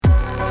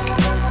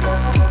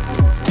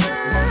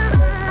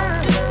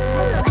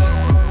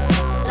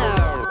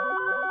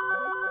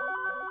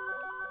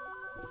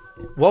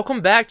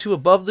Welcome back to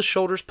Above the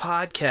Shoulders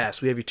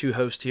podcast. We have your two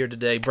hosts here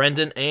today,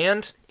 Brendan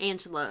and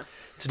Angela.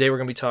 Today we're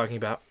going to be talking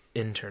about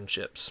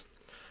internships.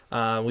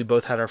 We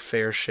both had our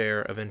fair share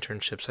of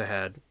internships. I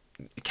had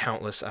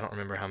countless, I don't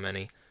remember how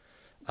many,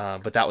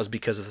 but that was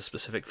because of the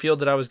specific field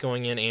that I was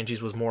going in.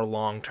 Angie's was more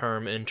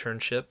long-term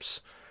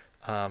internships,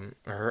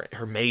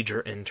 her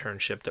major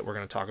internship that we're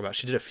going to talk about.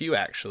 She did a few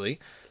actually,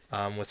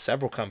 with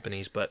several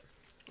companies, but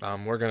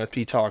we're going to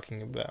be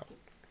talking about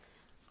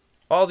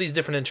all these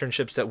different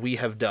internships that we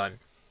have done.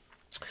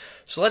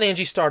 So let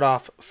Angie start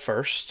off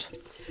first.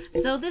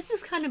 So this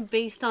is kind of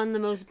based on the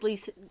most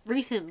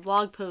recent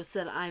blog post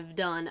that I've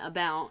done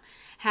about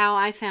how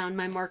I found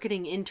my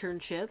marketing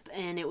internship,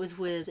 and it was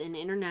with an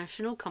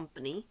international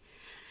company.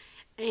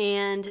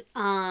 And,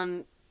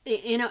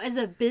 as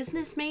a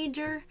business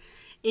major,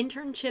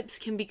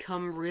 internships can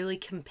become really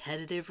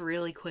competitive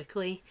really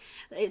quickly.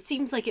 It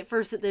seems like at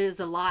first that there's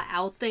a lot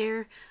out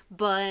there,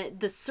 but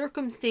the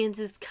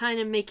circumstances kind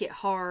of make it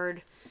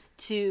hard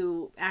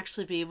to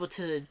actually be able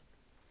to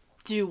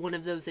do one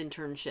of those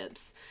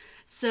internships.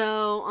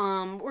 So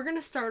we're going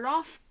to start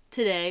off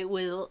today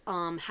with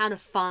how to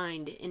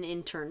find an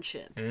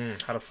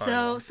internship. How to find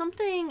one.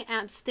 Something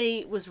App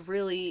State was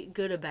really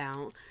good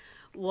about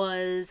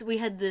was we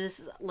had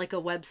this like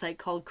a website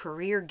called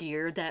Career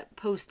Gear that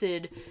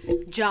posted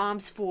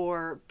jobs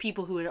for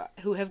people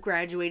who have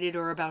graduated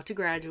or about to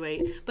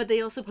graduate, but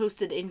they also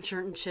posted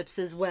internships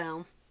as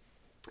well.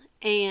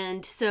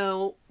 And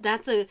so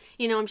that's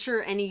I'm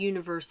sure any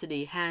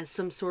university has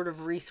some sort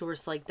of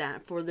resource like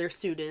that for their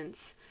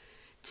students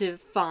to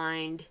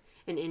find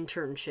an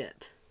internship.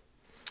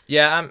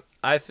 Yeah,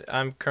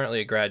 I'm currently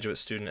a graduate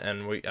student,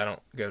 and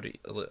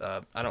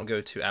I don't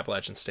go to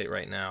Appalachian State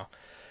right now.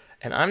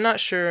 And I'm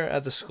not sure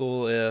at the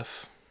school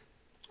if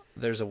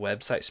there's a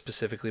website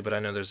specifically, but I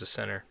know there's a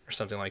center or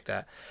something like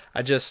that.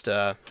 I just,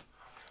 at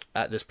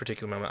this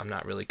particular moment, I'm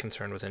not really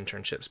concerned with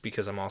internships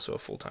because I'm also a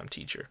full-time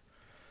teacher.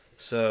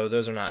 So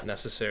those are not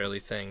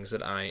necessarily things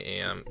that I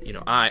am,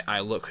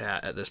 I look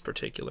at this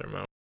particular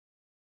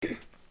moment.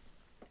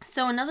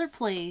 So another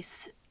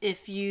place,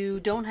 if you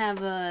don't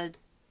have a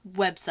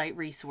website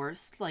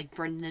resource, like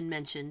Brendan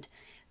mentioned,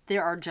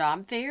 there are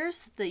job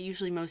fairs that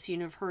usually most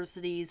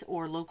universities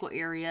or local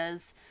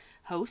areas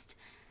host.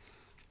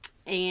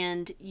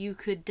 And you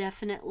could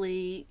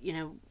definitely,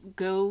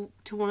 go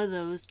to one of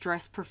those,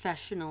 dress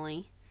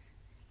professionally,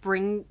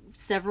 bring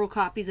several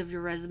copies of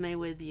your resume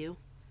with you.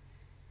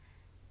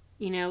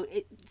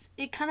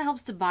 It kind of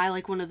helps to buy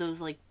like one of those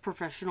like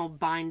professional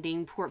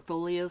binding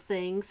portfolio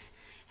things.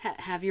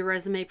 Have your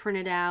resume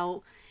printed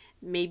out.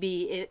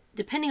 Maybe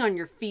depending on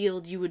your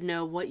field, you would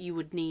know what you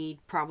would need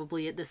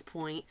probably at this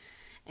point.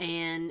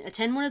 And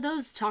attend one of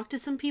those, talk to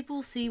some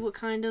people, see what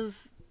kind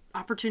of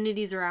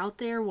opportunities are out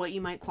there, what you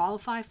might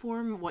qualify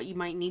for, what you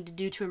might need to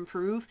do to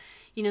improve.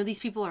 These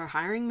people are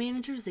hiring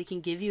managers. They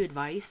can give you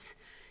advice.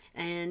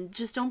 And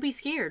just don't be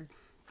scared.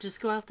 Just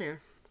go out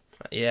there.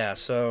 Yeah,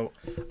 so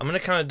I'm going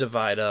to kind of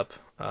divide up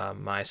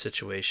my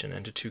situation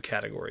into two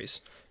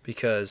categories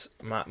because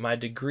my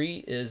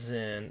degree is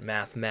in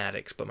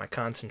mathematics, but my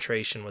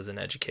concentration was in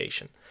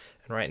education.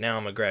 And right now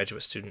I'm a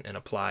graduate student in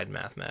applied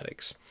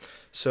mathematics.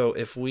 So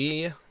if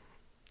we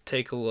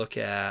take a look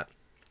at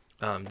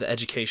the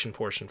education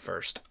portion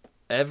first,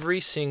 every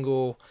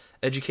single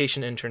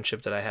education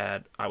internship that I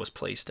had, I was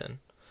placed in.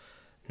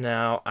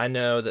 Now, I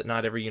know that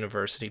not every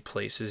university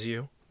places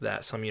you,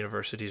 that some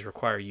universities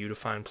require you to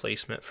find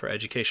placement for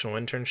educational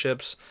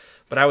internships,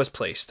 but I was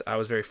placed. I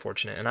was very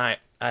fortunate, and I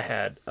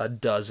had a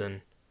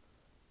dozen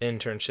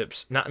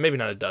internships. Maybe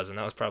not a dozen,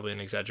 that was probably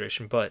an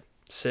exaggeration, but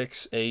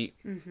 6, 8,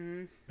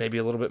 maybe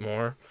a little bit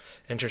more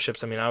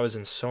internships. I mean, I was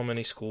in so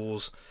many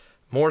schools,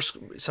 a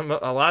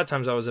lot of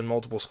times I was in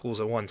multiple schools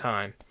at one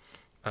time,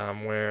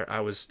 where I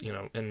was,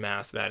 in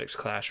mathematics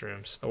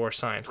classrooms or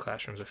science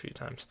classrooms a few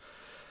times.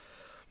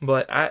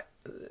 But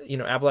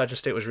Appalachian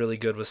State was really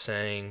good with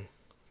saying,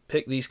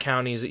 pick these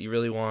counties that you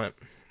really want,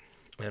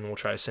 and we'll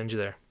try to send you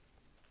there.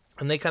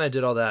 And they kind of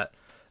did all that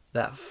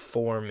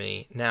for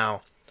me.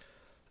 Now,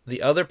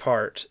 the other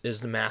part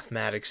is the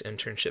mathematics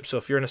internship. So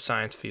if you're in a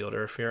science field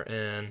or if you're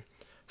in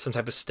some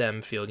type of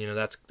STEM field,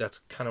 that's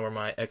kind of where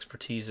my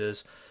expertise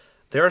is.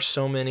 There are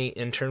so many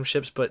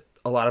internships, but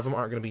a lot of them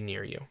aren't going to be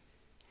near you.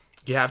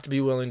 You have to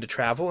be willing to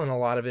travel, and a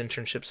lot of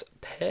internships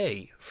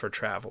pay for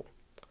travel.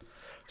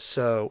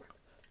 So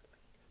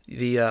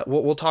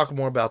we'll talk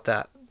more about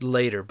that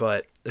later,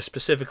 but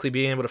specifically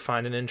being able to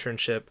find an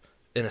internship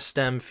in a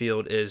STEM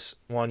field is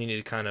one, you need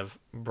to kind of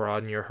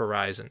broaden your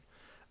horizon.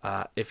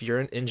 If you're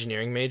an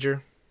engineering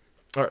major,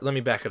 or let me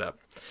back it up.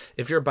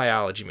 If you're a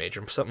biology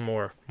major, something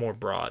more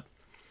broad,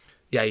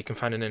 yeah, you can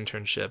find an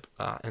internship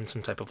in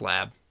some type of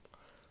lab.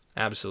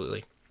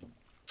 Absolutely.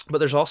 But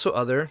there's also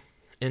other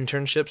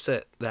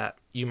internships that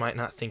you might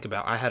not think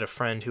about. I had a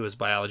friend who was a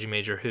biology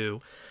major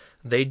who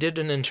they did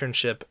an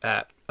internship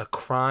at a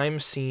crime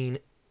scene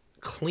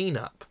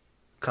cleanup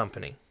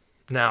company.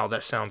 Now,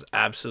 that sounds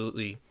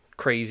absolutely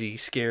crazy,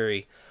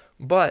 scary,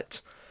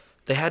 but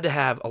they had to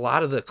have, a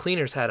lot of the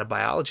cleaners had a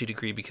biology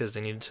degree because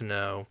they needed to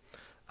know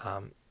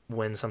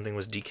when something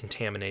was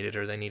decontaminated,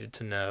 or they needed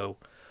to know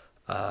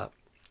a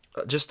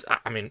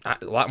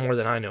lot more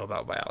than I know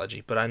about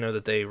biology, but I know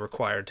that they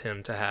required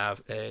him to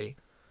have a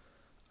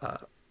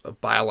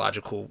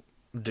biological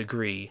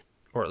degree,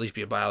 or at least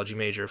be a biology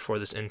major for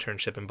this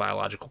internship in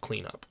biological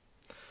cleanup.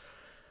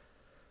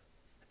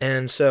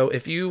 And so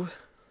if you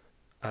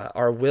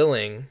are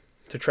willing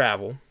to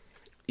travel,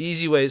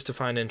 easy ways to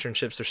find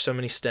internships. There's so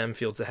many STEM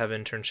fields that have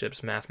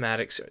internships.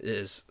 Mathematics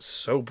is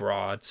so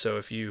broad, so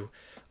if you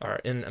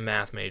are in a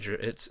math major,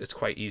 it's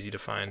quite easy to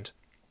find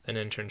an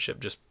internship,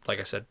 just like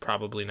I said,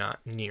 probably not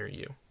near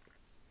you.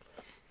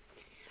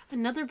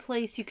 Another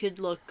place you could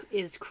look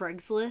is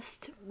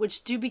Craigslist,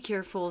 which do be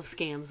careful of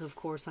scams, of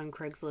course, on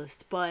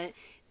Craigslist, but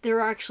there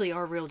actually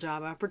are real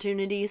job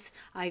opportunities.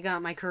 I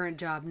got my current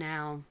job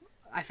now.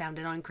 I found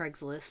it on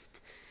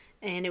Craigslist,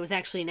 and it was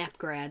actually an App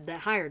grad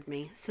that hired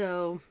me.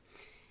 So,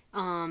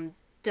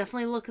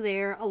 definitely look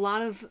there. A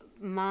lot of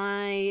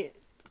my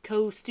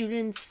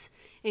co-students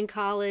in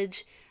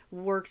college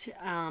worked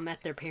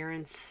at their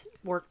parents'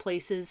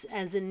 workplaces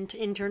as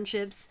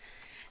internships.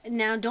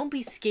 Now, don't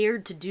be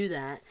scared to do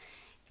that.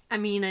 I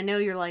mean, I know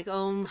you're like,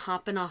 oh, I'm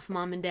hopping off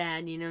mom and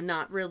dad,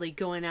 not really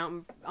going out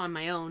on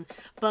my own.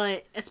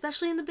 But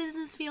especially in the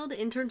business field,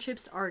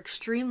 internships are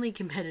extremely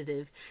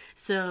competitive.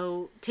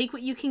 So take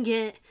what you can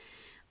get.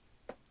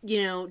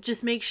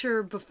 Just make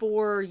sure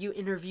before you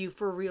interview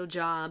for a real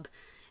job,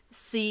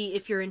 see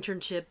if your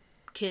internship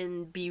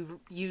can be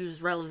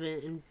used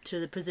relevant to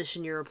the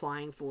position you're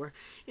applying for.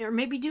 Or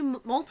maybe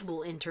do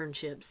multiple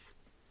internships.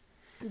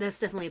 That's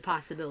definitely a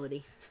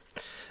possibility.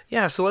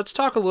 Yeah, so let's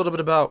talk a little bit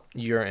about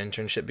your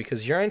internship,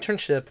 because your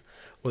internship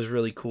was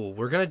really cool.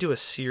 We're going to do a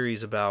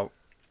series about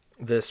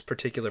this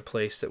particular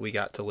place that we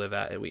got to live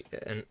at,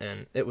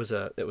 and it was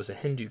a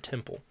Hindu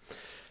temple.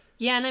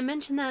 Yeah, and I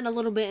mentioned that a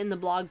little bit in the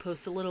blog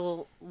post,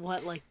 what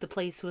the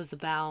place was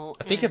about.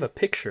 I think you have a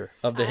picture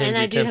of the Hindu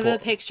temple. And I do have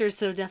a picture,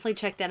 so definitely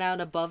check that out,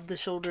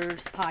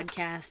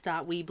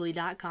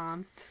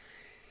 abovetheshoulderspodcast.weebly.com.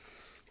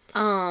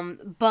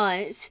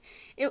 But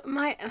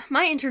my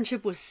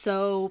internship was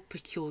so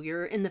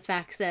peculiar in the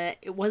fact that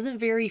it wasn't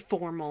very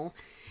formal.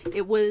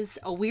 It was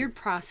a weird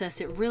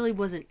process. It really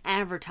wasn't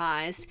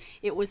advertised.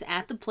 It was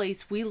at the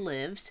place we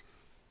lived.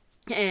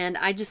 And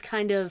I just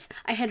I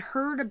had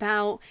heard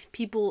about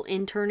people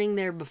interning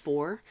there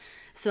before.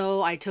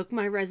 So I took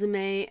my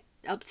resume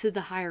up to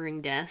the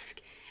hiring desk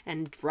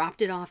and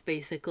dropped it off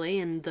basically.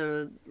 And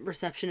the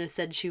receptionist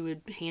said she would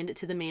hand it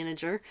to the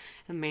manager.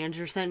 The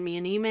manager sent me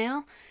an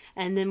email.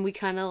 And then we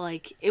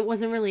it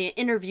wasn't really an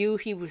interview.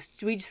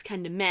 We just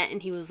kind of met,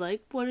 and he was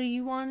like, what do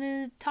you want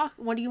to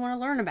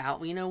learn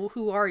about?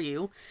 Who are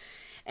you?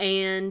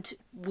 And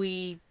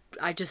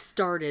I just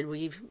started.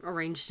 We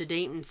arranged a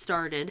date and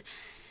started.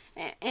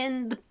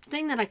 And the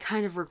thing that I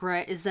kind of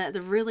regret is that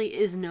there really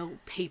is no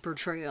paper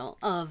trail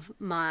of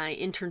my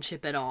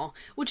internship at all,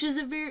 which is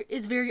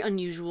very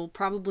unusual.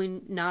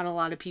 Probably not a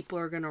lot of people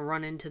are going to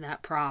run into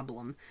that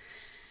problem.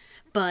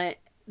 But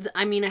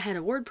I had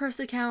a WordPress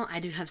account. I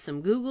do have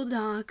some Google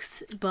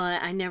Docs,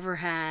 but I never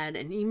had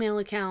an email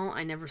account.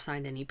 I never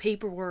signed any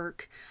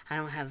paperwork. I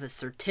don't have a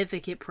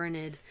certificate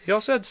printed. You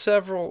also had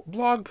several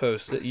blog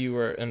posts that you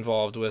were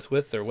involved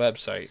with their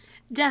website.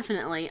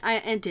 Definitely,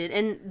 I did,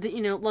 and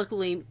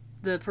luckily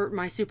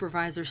my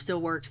supervisor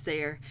still works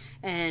there,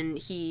 and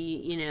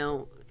he,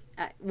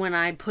 when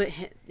I put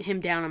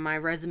him down on my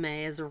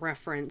resume as a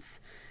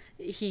reference,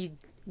 he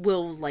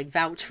will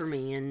vouch for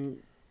me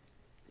and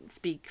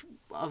speak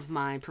of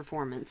my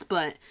performance.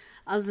 But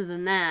other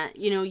than that,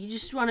 you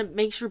just want to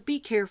make sure, be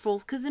careful,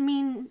 because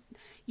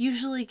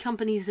usually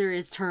companies, there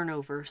is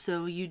turnover,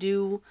 so you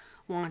do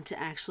want to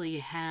actually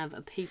have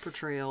a paper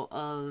trail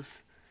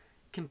of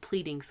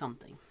completing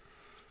something.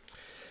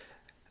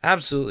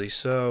 Absolutely.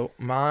 So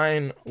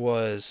mine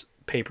was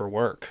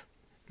paperwork.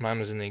 Mine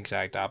was in the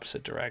exact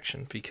opposite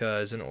direction,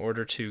 because in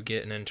order to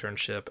get an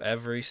internship,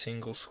 every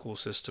single school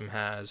system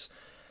has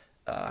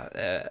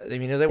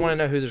they want to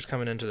know who's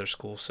coming into their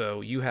school, so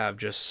you have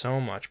just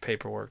so much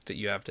paperwork that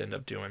you have to end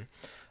up doing.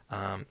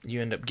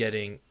 You end up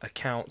getting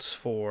accounts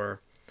for,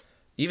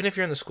 even if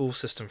you're in the school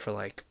system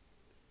for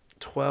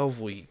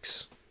 12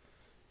 weeks,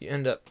 you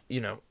end up,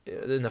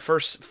 in the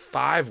first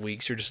 5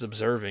 weeks you're just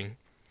observing,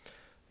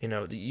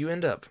 you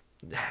end up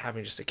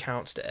having just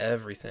accounts to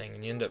everything,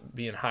 and you end up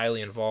being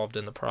highly involved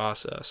in the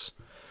process.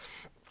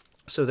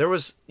 So there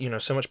was,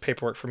 so much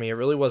paperwork for me. It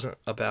really wasn't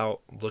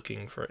about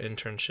looking for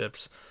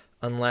internships,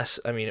 unless,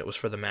 it was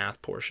for the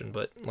math portion.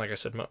 But like I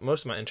said,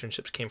 most of my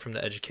internships came from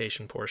the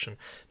education portion.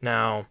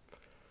 Now,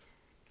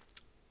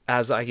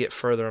 as I get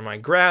further in my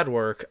grad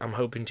work, I'm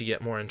hoping to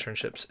get more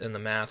internships in the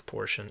math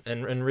portion.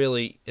 And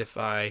really, if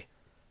I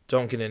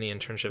don't get any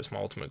internships, my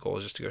ultimate goal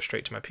is just to go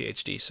straight to my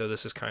PhD. So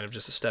this is kind of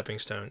just a stepping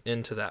stone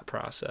into that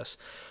process.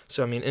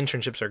 So,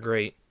 internships are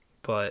great,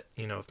 but,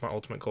 if my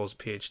ultimate goal is a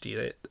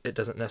PhD, it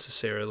doesn't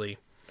necessarily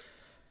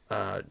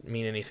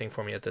mean anything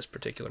for me at this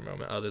particular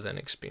moment other than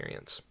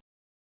experience.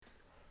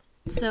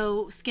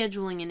 So,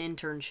 scheduling an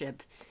internship.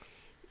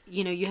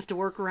 you have to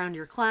work around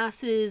your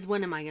classes.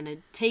 When am I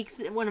going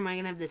to when am I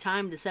going to have the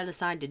time to set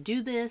aside to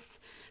do this?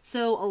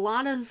 So a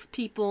lot of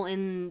people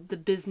in the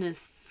business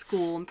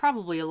school, and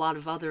probably a lot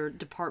of other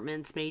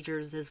departments,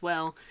 majors as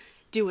well,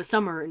 do a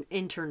summer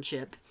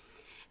internship.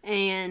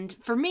 And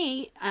for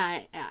me,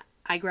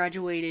 I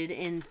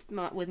graduated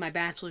with my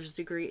bachelor's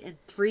degree in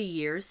 3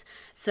 years.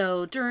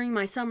 So during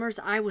my summers,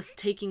 I was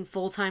taking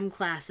full-time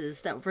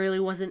classes. That really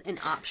wasn't an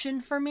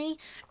option for me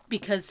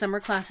because summer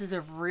classes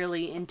are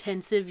really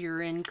intensive.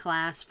 You're in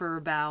class for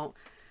about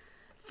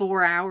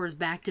 4 hours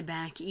back to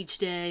back each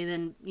day.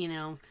 Then,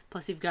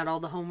 plus you've got all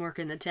the homework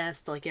and the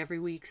test like every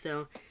week.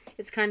 So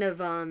it's kind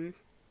of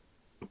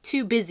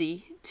too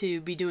busy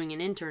to be doing an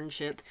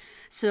internship.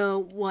 So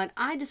what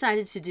I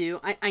decided to do,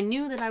 I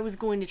knew that I was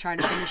going to try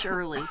to finish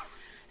early.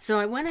 So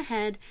I went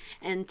ahead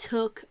and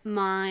took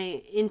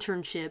my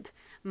internship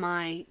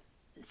my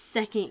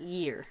second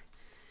year.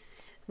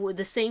 At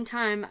the same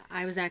time,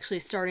 I was actually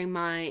starting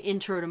my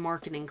intro to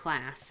marketing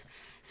class.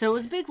 So it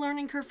was a big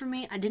learning curve for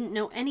me. I didn't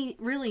know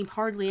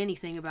hardly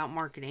anything about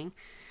marketing.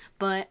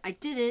 But I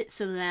did it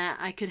so that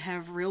I could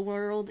have real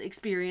world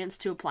experience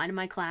to apply to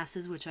my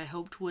classes, which I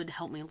hoped would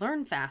help me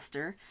learn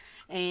faster.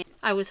 And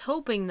I was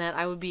hoping that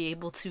I would be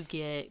able to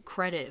get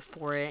credit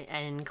for it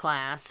in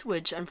class,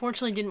 which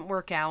unfortunately didn't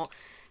work out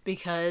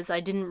because I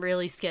didn't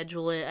really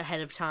schedule it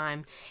ahead of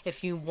time.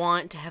 If you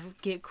want to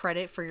get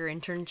credit for your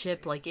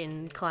internship, like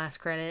in class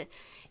credit,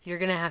 you're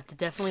going to have to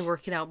definitely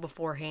work it out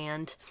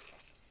beforehand.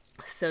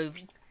 So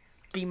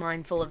be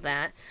mindful of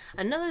that.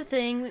 Another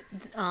thing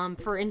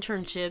for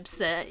internships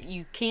that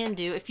you can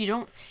do, if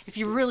you're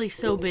really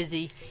so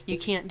busy you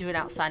can't do it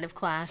outside of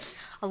class,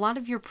 a lot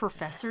of your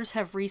professors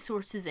have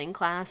resources in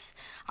class.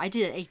 I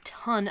did a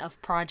ton of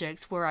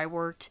projects where I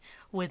worked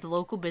with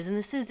local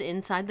businesses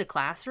inside the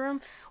classroom,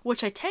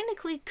 which I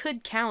technically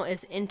could count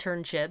as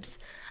internships.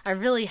 I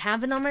really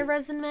haven't on my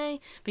resume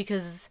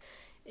because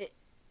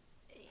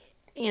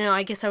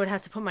I guess I would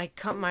have to put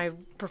my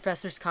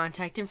professor's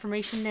contact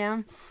information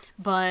down.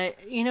 But,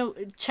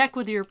 check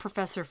with your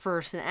professor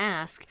first and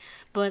ask.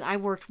 But I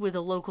worked with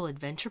a local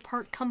adventure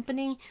park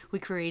company. We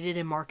created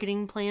a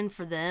marketing plan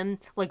for them.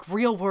 Like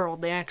real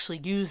world, they actually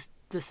used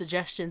the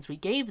suggestions we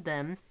gave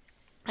them.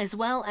 As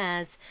well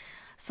as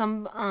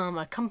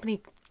a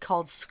company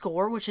called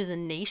SCORE, which is a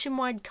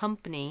nationwide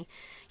company.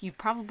 You've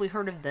probably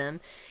heard of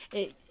them.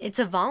 It's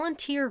a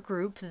volunteer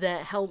group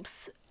that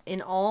helps in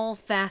all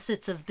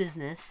facets of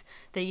business.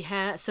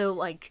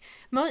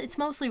 It's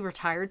mostly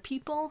retired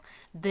people.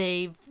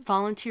 They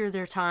volunteer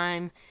their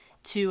time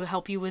to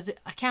help you with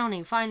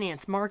accounting,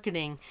 finance,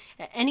 marketing.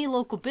 Any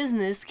local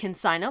business can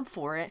sign up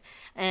for it,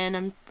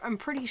 and I'm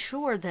pretty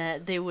sure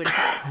that they would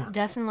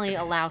definitely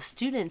allow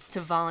students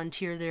to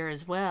volunteer there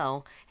as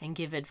well and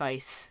give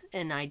advice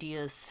and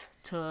ideas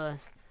to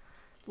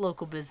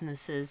local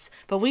businesses.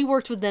 But we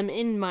worked with them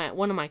in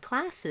one of my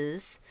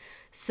classes,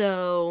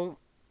 so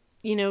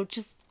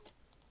just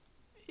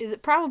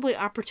probably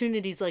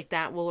opportunities like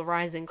that will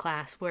arise in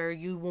class where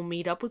you will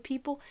meet up with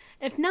people.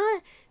 If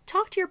not,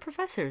 talk to your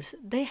professors.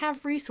 They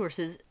have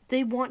resources.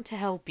 They want to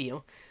help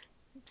you.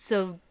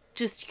 So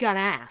just you gotta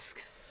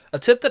ask. A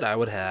tip that I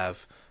would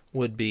have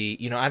would be,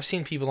 I've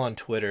seen people on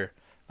Twitter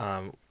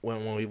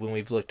when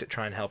we've looked at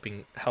trying help.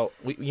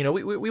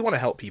 We want to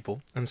help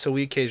people, and so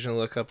we occasionally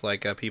look up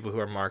like people who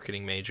are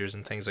marketing majors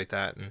and things like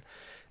that, and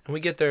we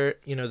get their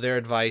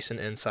advice and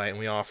insight, and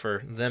we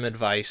offer them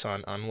advice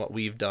on what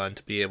we've done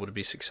to be able to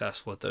be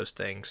successful at those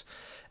things.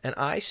 And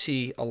I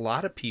see a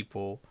lot of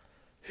people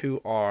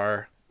who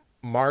are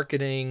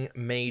marketing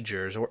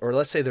majors, or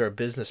let's say they're a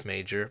business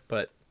major,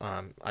 but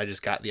I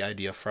just got the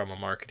idea from a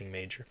marketing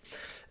major,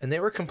 and they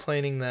were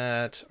complaining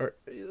that, or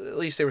at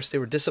least they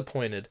were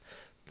disappointed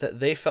that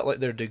they felt like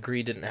their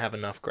degree didn't have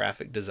enough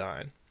graphic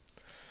design.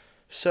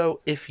 So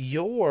if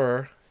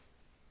your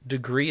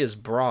degree is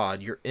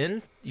broad, your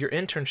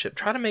internship,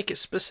 try to make it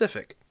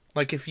specific.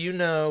 Like if you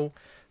know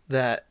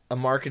that a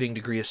marketing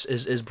degree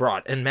is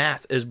broad and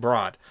math is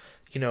broad,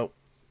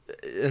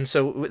 and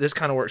so this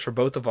kind of works for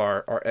both of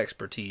our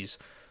expertise.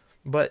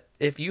 But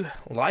if you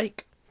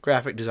like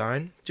graphic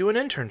design, do an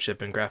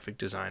internship in graphic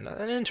design.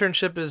 An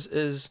internship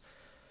is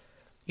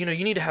you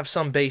need to have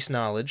some base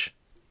knowledge,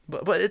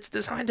 but it's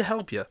designed to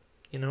help you.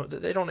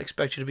 They don't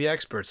expect you to be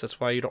experts. That's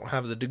why you don't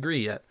have the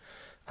degree yet.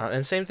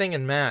 And same thing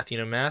in math.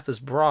 Math is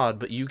broad,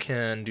 but you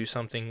can do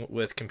something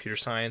with computer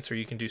science, or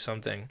you can do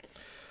something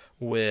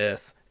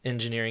with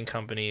engineering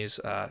companies.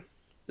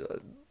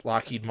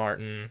 Lockheed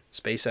Martin,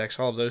 SpaceX,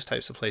 all of those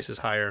types of places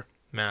hire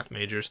math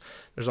majors.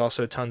 There's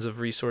also tons of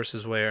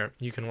resources where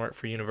you can work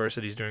for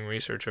universities doing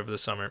research over the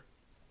summer.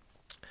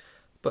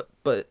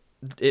 But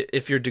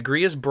if your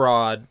degree is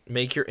broad,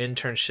 make your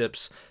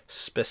internships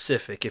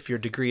specific. If your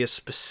degree is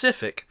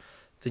specific,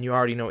 then you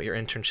already know what your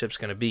internship's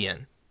going to be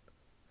in.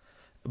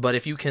 But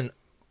if you can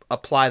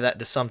apply that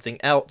to something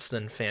else,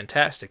 then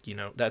fantastic.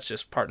 That's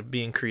just part of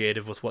being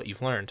creative with what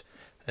you've learned,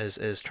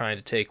 is trying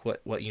to take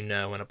what you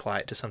know and apply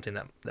it to something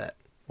that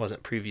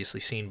wasn't previously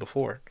seen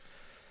before.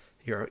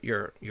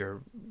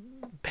 You're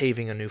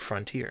paving a new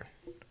frontier.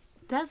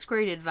 That's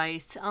great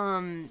advice.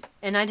 And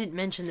I didn't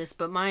mention this,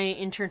 but my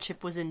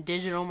internship was in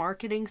digital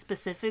marketing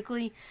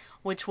specifically,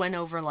 which went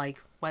over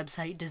like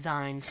website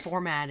design,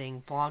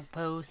 formatting, blog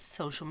posts,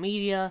 social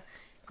media,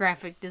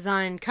 graphic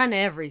design, kind of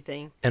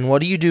everything. And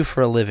what do you do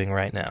for a living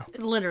right now?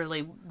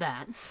 Literally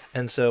that.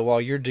 And so while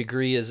your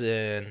degree is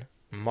in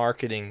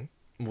marketing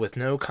with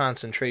no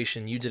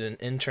concentration, you did an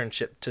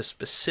internship to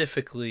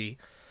specifically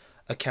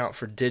account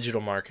for digital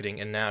marketing,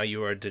 and now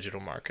you are a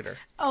digital marketer.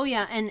 Oh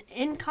yeah, and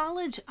in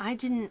college I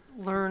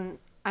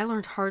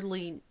learned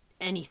hardly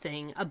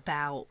anything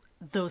about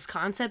those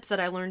concepts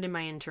that I learned in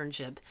my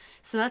internship.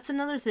 So that's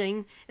another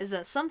thing, is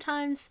that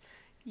sometimes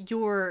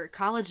your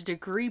college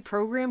degree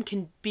program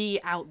can be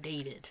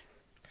outdated.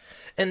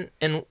 And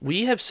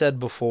we have said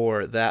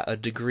before that a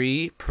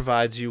degree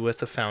provides you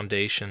with a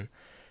foundation,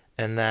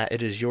 and that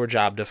it is your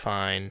job to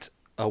find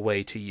a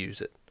way to use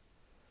it.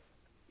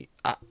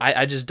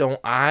 I just don't,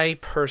 I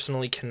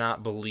personally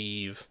cannot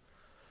believe,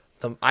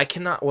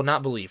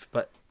 not believe,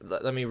 but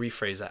let me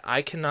rephrase that.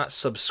 I cannot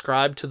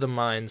subscribe to the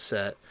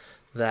mindset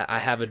that I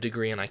have a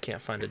degree and I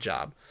can't find a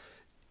job.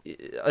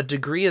 A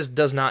degree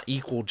does not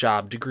equal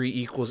job. Degree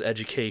equals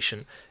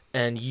education.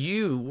 And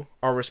you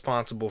are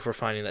responsible for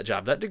finding that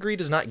job. That degree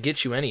does not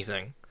get you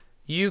anything.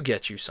 You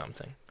get you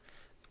something.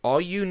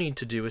 All you need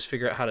to do is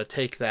figure out how to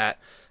take that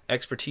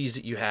expertise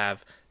that you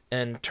have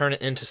and turn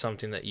it into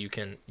something that you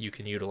can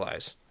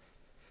utilize.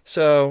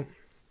 So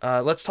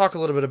let's talk a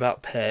little bit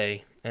about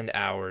pay and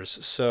hours.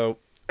 So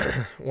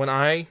when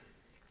I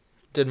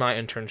did my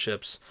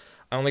internships,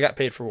 I only got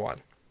paid for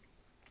one.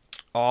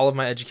 All of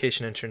my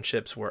education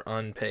internships were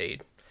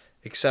unpaid,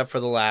 except for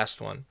the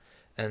last one,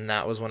 and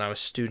that was when I was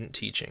student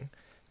teaching.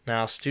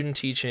 Now, student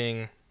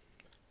teaching,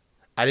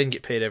 I didn't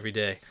get paid every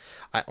day.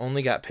 I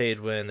only got paid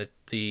when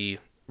the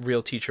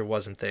real teacher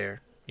wasn't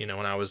there. You know,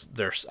 when I was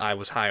there, I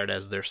was hired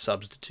as their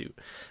substitute,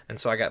 and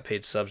so I got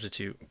paid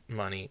substitute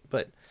money.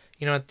 But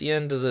you know, at the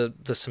end of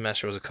the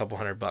semester, it was a couple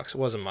 $100. It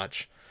wasn't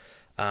much,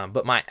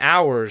 but my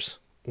hours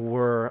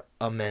were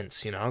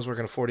immense. You know, I was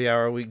working a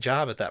 40-hour-a-week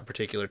job at that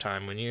particular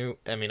time. When you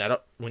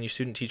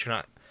student teach or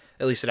not,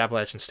 at least at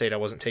Appalachian State, I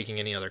wasn't taking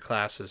any other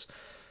classes,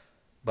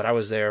 but I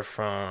was there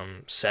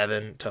from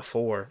 7 to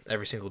 4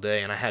 every single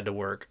day, and I had to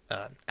work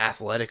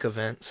athletic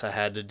events. I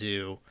had to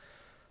do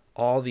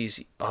all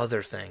these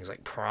other things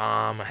like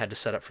prom. I had to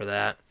set up for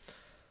that.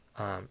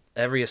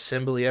 Every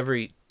assembly,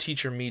 every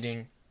teacher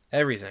meeting,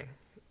 everything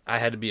I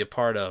had to be a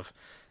part of.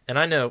 And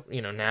I know,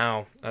 you know,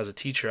 now as a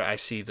teacher, I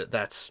see that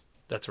that's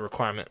a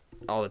requirement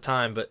all the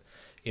time, but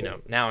you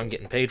know, now I'm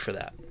getting paid for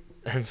that.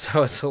 And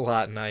so it's a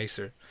lot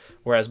nicer.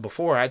 Whereas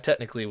before, I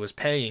technically was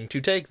paying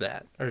to take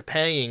that, or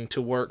paying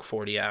to work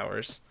 40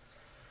 hours.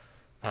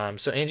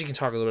 So Angie can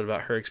talk a little bit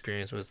about her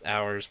experience with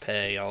hours,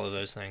 pay, all of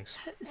those things.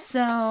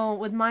 So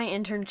with my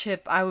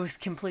internship, I was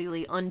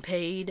completely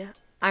unpaid.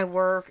 I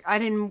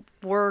didn't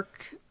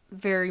work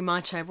very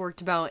much. I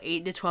worked about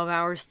 8 to 12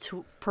 hours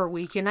per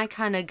week, and I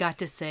kind of got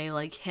to say,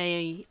 like,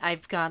 hey,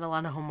 I've got a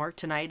lot of homework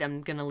tonight.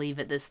 I'm going to leave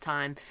at this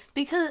time.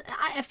 Because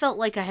I felt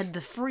like I had the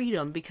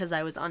freedom because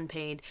I was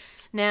unpaid.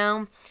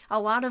 Now,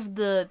 a lot of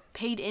the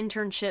paid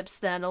internships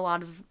that a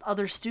lot of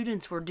other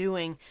students were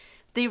doing,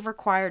 they've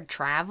required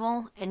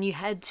travel, and you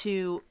had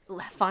to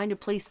find a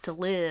place to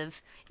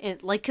live.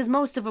 Because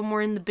most of them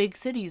were in the big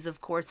cities,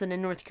 of course. And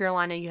in North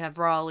Carolina, you have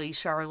Raleigh,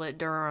 Charlotte,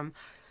 Durham.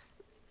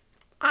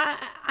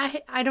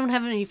 I don't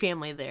have any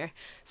family there.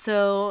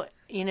 So,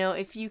 you know,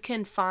 if you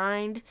can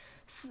find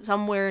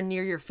somewhere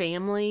near your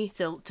family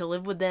to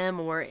live with them,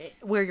 or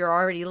where you're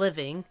already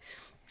living,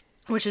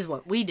 which is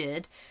what we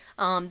did,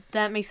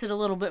 that makes it a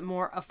little bit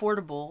more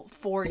affordable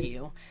for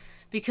you,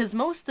 because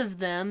most of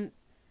them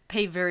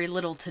pay very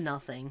little to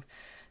nothing.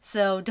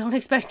 So don't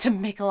expect to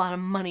make a lot of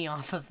money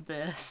off of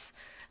this.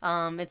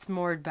 It's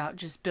more about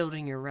just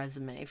building your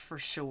resume for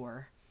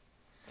sure.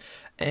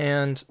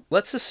 And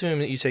let's assume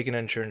that you take an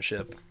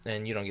internship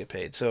and you don't get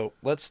paid. So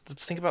let's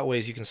think about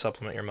ways you can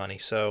supplement your money.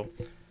 So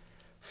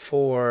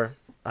for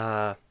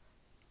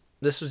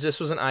this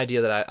was an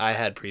idea that I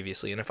had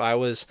previously, and if I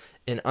was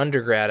in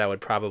undergrad, I would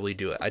probably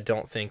do it. I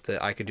don't think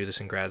that I could do this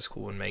in grad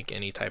school and make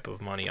any type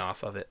of money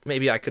off of it.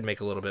 Maybe I could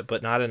make a little bit,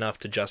 but not enough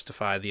to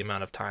justify the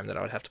amount of time that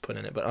I would have to put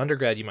in it. But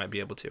undergrad, you might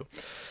be able to.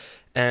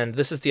 And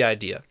this is the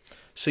idea.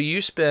 So you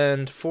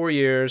spend 4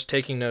 years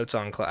taking notes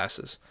on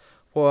classes.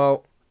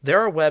 Well, there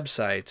are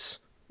websites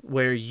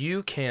where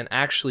you can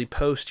actually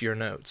post your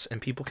notes and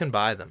people can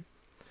buy them.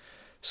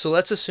 So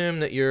let's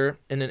assume that you're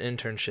in an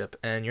internship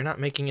and you're not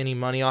making any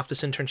money off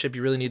this internship.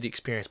 You really need the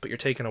experience, but you're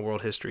taking a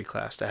world history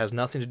class that has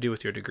nothing to do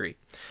with your degree.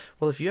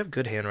 Well, if you have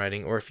good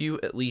handwriting, or if you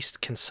at least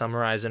can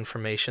summarize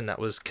information that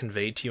was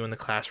conveyed to you in the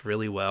class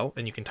really well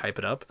and you can type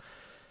it up,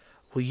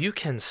 well, you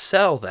can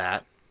sell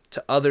that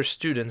to other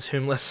students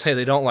whom, let's say,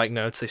 they don't like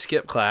notes, they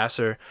skip class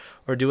or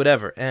do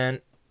whatever. And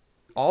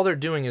all they're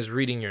doing is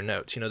reading your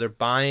notes. You know, they're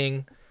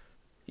buying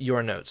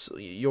your notes,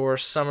 your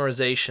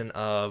summarization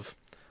of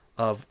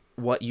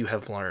what you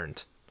have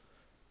learned.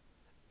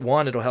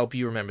 One, it'll help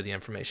you remember the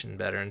information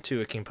better, and two,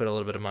 it can put a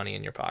little bit of money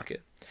in your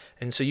pocket.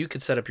 And so you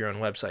could set up your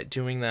own website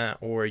doing that,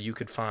 or you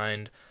could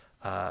find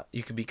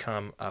You could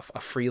become a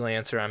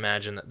freelancer. I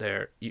imagine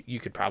that you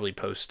could probably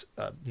post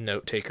a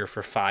note taker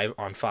for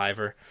on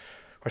Fiverr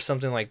or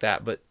something like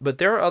that. But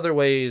there are other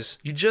ways.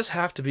 You just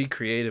have to be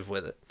creative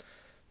with it.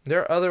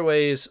 There are other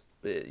ways.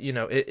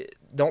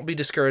 Don't be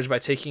discouraged by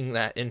taking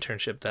that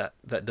internship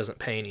that doesn't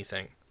pay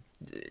anything.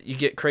 You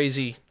get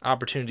crazy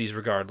opportunities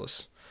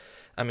regardless.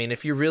 I mean,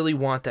 if you really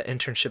want that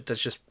internship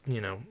that's just,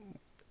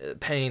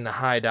 paying the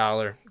high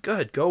dollar,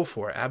 good, go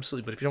for it,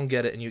 absolutely. But if you don't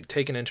get it and you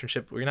take an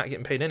internship where you're not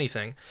getting paid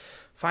anything,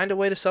 find a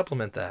way to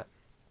supplement that.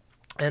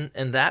 And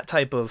that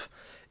type of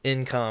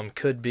income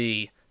could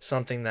be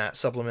something that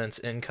supplements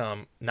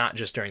income not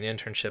just during the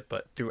internship,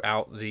 but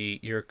throughout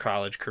your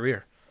college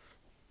career.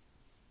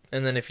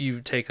 And then if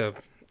you take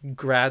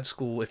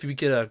if you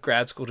get a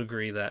grad school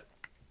degree that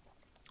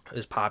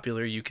is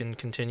popular, you can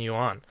continue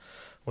on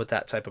with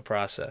that type of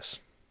process.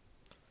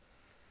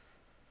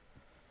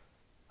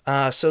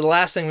 So the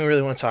last thing we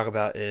really want to talk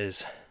about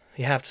is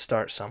you have to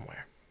start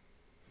somewhere.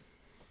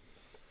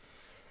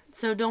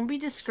 So don't be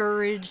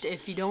discouraged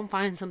if you don't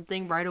find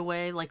something right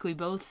away. Like we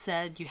both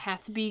said, you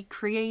have to be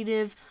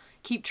creative,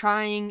 keep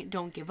trying,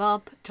 don't give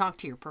up, talk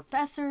to your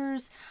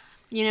professors.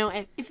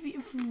 If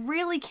you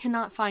really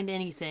cannot find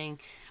anything,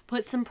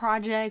 put some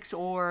projects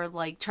or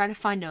try to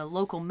find a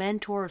local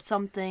mentor or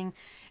something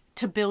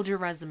to build your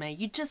resume.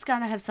 You just got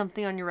to have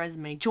something on your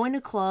resume. Join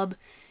a club,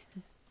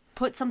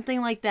 put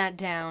something like that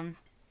down,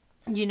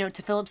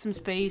 to fill up some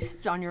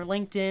space on your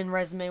LinkedIn,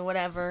 resume,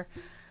 whatever.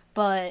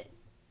 But,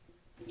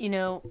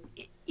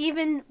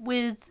 even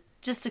with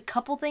just a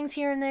couple things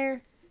here and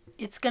there,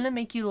 it's going to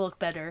make you look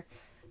better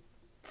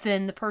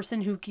than the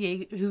person who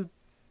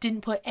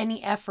didn't put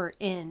any effort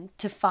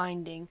into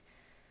finding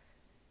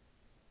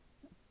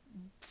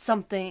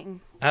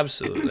something.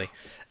 Absolutely.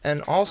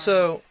 And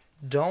also,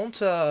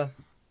 don't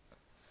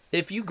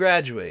if you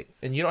graduate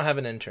and you don't have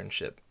an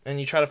internship and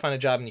you try to find a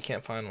job and you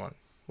can't find one,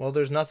 well,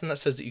 there's nothing that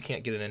says that you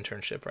can't get an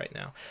internship right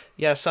now.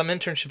 Yeah, some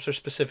internships are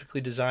specifically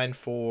designed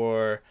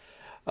for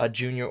a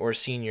junior or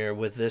senior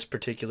with this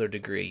particular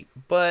degree,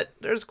 but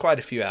there's quite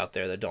a few out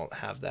there that don't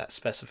have that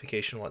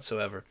specification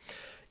whatsoever.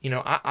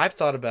 I've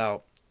thought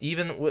about,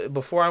 even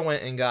before I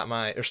went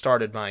and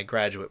started my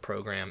graduate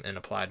program in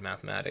applied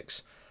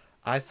mathematics,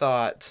 I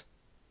thought,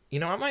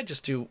 I might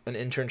just do an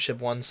internship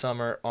one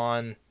summer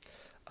on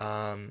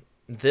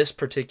this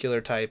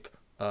particular type,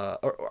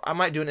 or I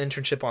might do an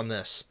internship on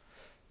this.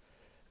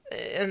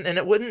 And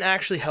it wouldn't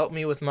actually help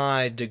me with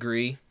my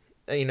degree.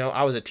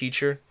 I was a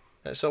teacher,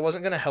 so it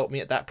wasn't going to help me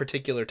at that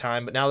particular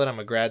time. But now that I'm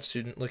a grad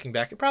student, looking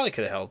back, it probably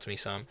could have helped me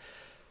some.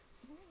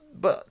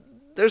 But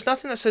there's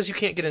nothing that says you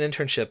can't get an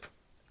internship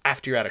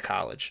after you're out of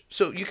college.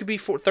 So you could be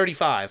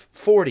 35,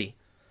 40,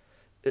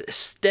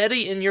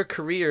 steady in your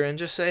career and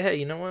just say, hey,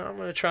 you know what? I'm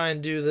going to try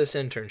and do this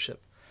internship.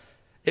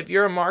 If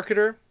you're a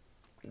marketer,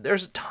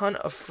 there's a ton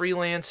of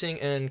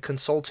freelancing and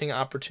consulting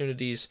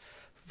opportunities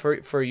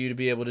for you to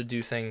be able to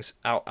do things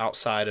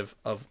outside of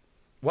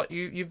what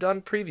you've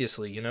done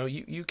previously.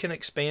 You can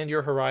expand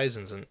your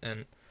horizons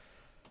and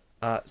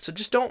so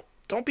just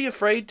don't be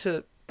afraid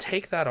to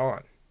take that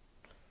on.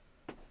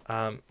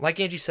 Like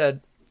Angie said,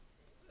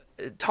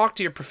 talk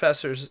to your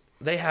professors.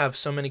 They have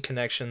so many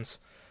connections.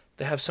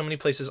 They have so many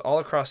places all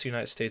across the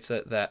United States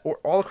or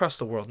all across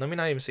the world. Let me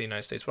not even say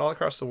United States, but all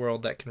across the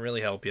world that can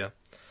really help you.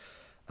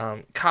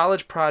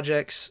 College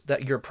projects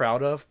that you're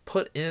proud of,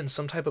 put in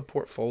some type of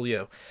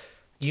portfolio.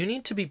 You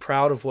need to be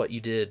proud of what you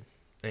did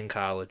in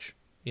college.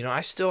 I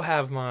still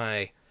have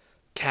my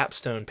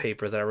capstone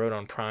paper that I wrote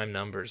on prime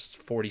numbers,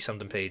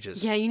 40-something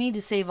pages. Yeah, you need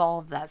to save all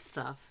of that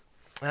stuff.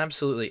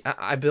 Absolutely.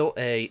 I built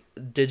a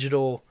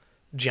digital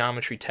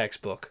geometry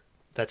textbook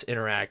that's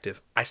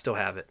interactive. I still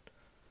have it.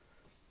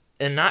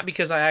 And not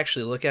because I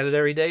actually look at it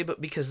every day, but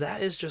because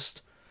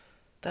that's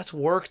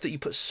work that you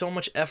put so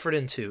much effort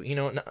into.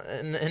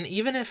 And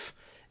even if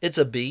it's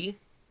a B,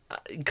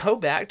 go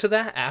back to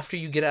that after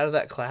you get out of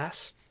that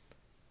class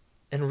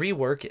and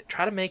rework it.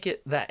 Try to make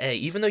it that A,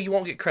 even though you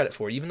won't get credit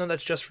for it, even though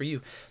that's just for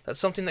you. That's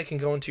something that can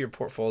go into your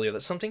portfolio.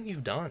 That's something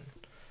you've done,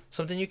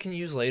 something you can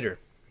use later.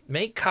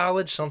 Make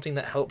college something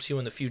that helps you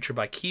in the future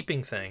by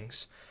keeping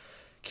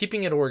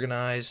it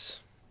organized,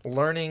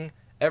 learning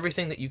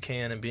everything that you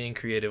can, and being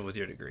creative with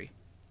your degree.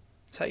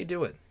 That's how you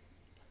do it.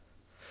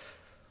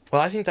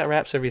 Well, I think that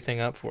wraps everything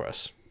up for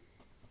us.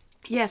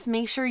 Yes,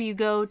 make sure you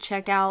go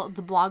check out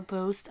the blog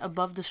post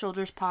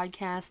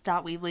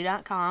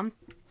abovetheshoulderspodcast.weebly.com.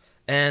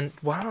 And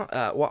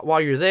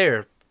while you're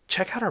there,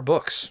 check out our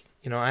books.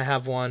 I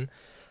have one,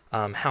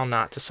 How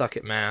Not to Suck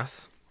at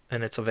Math,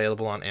 and it's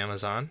available on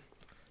Amazon.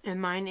 And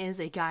mine is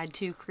a guide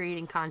to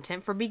creating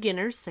content for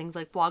beginners, things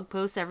like blog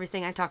posts,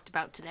 everything I talked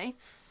about today.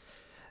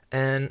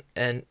 And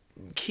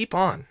keep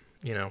on,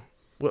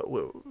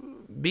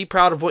 be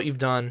proud of what you've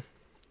done.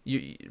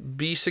 You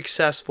be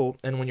successful,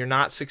 and when you're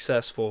not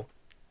successful,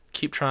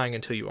 keep trying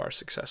until you are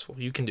successful.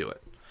 You can do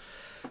it.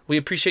 We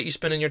appreciate you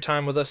spending your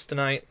time with us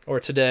tonight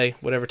or today,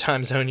 whatever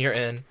time zone you're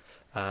in.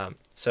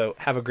 So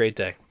have a great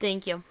day.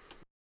 Thank you.